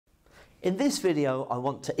In this video, I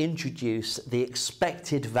want to introduce the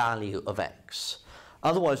expected value of x,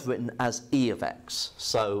 otherwise written as E of x,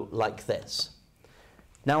 so like this.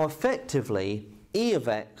 Now effectively, E of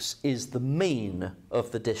x is the mean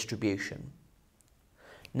of the distribution.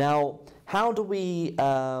 Now, how do we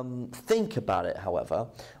think about it, however?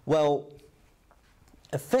 Well,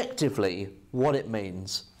 effectively, what it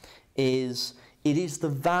means is it is the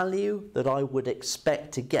value that I would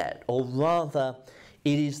expect to get, or rather,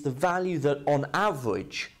 it is the value that on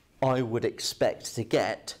average I would expect to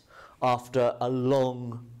get after a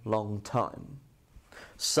long, long time.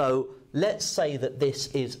 So let's say that this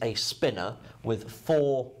is a spinner with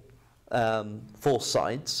four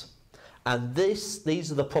sides, and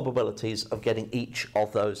these are the probabilities of getting each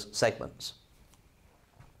of those segments,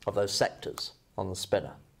 of those sectors on the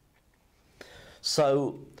spinner.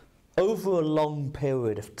 So over a long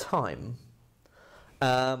period of time,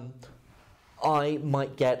 I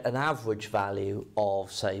might get an average value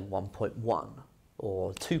of, say, 1.1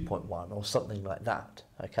 or 2.1 or something like that,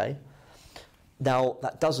 okay? Now,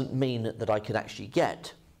 that doesn't mean that I could actually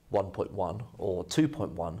get 1.1 or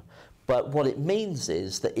 2.1, but what it means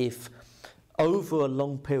is that if over a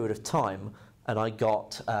long period of time, and I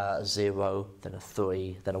got a 0, then a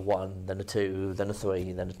 3, then a 1, then a 2, then a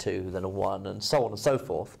 3, then a 2, then a 1, and so on and so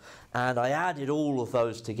forth, and I added all of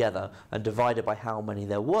those together and divided by how many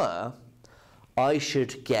there were, I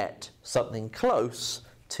should get something close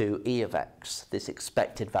to E of x, this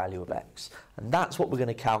expected value of x. And that's what we're going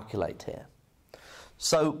to calculate here.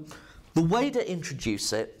 So the way to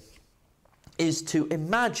introduce it is to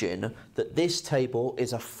imagine that this table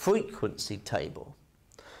is a frequency table.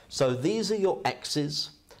 So these are your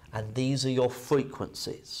x's and these are your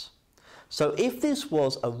frequencies. So if this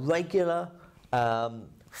was a regular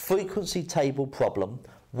frequency table problem,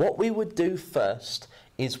 what we would do first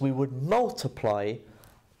is we would multiply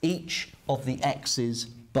each of the x's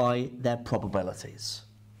by their probabilities.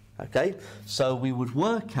 Okay, so we would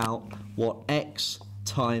work out what x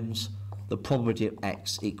times the probability of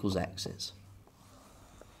x equals x is.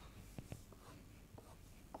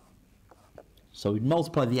 So we'd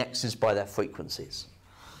multiply the x's by their frequencies.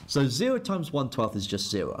 So 0 times 1/12 is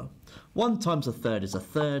just 0. 1 times a third is a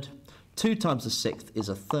third. 2 times a sixth is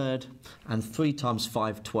a third. And 3 times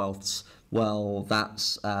 5/12, well,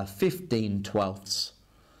 that's 15/12,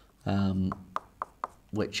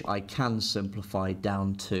 which I can simplify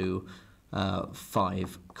down to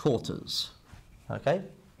 5/4. Okay?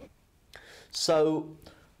 So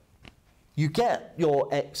you get your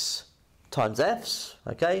x times f's,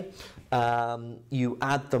 okay? You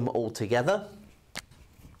add them all together.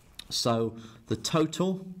 So the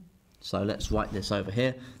total, so let's write this over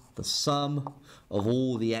here, the sum of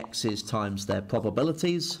all the x's times their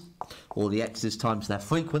probabilities, all the x's times their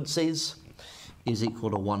frequencies, is equal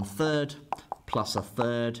to 1/3 plus a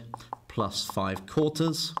third plus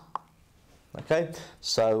 5/4. Okay,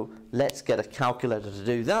 so let's get a calculator to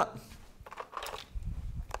do that.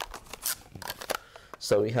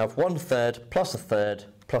 So we have 1/3 plus a third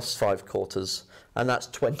plus 5/4, and that's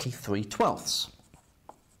 23/12.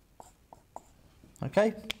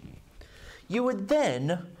 Okay? You would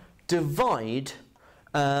then divide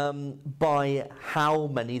by how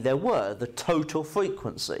many there were, the total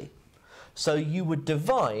frequency. So you would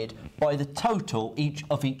divide by the total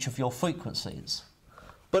of each of your frequencies.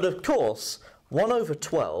 But of course,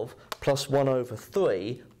 1/12 plus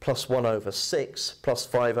 1/3 plus 1/6 plus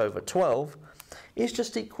 5/12 is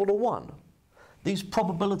just equal to 1. These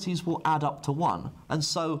probabilities will add up to 1. And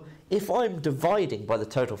so if I'm dividing by the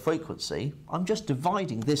total frequency, I'm just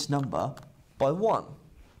dividing this number by 1.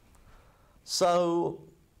 So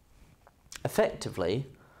effectively,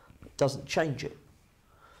 it doesn't change it.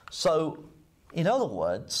 So in other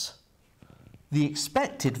words, the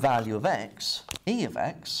expected value of x, E of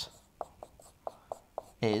x,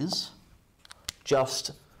 is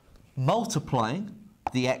just multiplying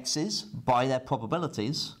the x's by their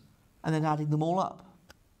probabilities and then adding them all up.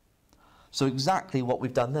 So exactly what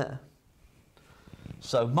we've done there.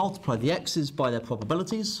 So multiply the x's by their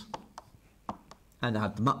probabilities and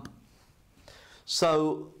add them up.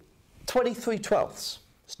 So 23/12,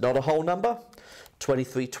 it's not a whole number.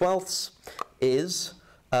 23/12 is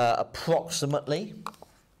approximately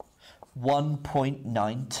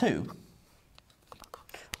 1.92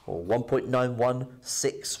 or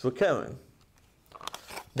 1.916 recurring.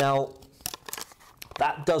 Now,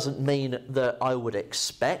 that doesn't mean that I would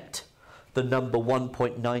expect the number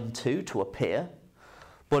 1.92 to appear.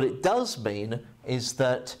 What it does mean is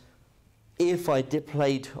that if I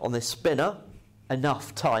played on this spinner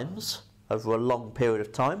enough times over a long period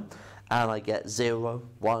of time, and I get 0,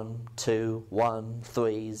 1, 2, 1,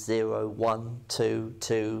 3, 0, 1, 2,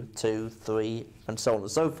 2, 2, 3, and so on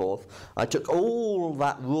and so forth. I took all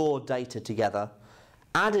that raw data together,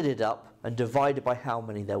 added it up, and divided by how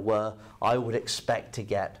many there were, I would expect to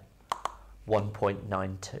get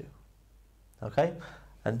 1.92. Okay?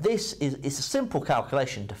 And this is a simple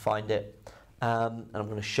calculation to find it, and I'm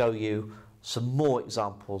going to show you some more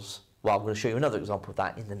examples. Well, I'm going to show you another example of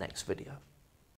that in the next video.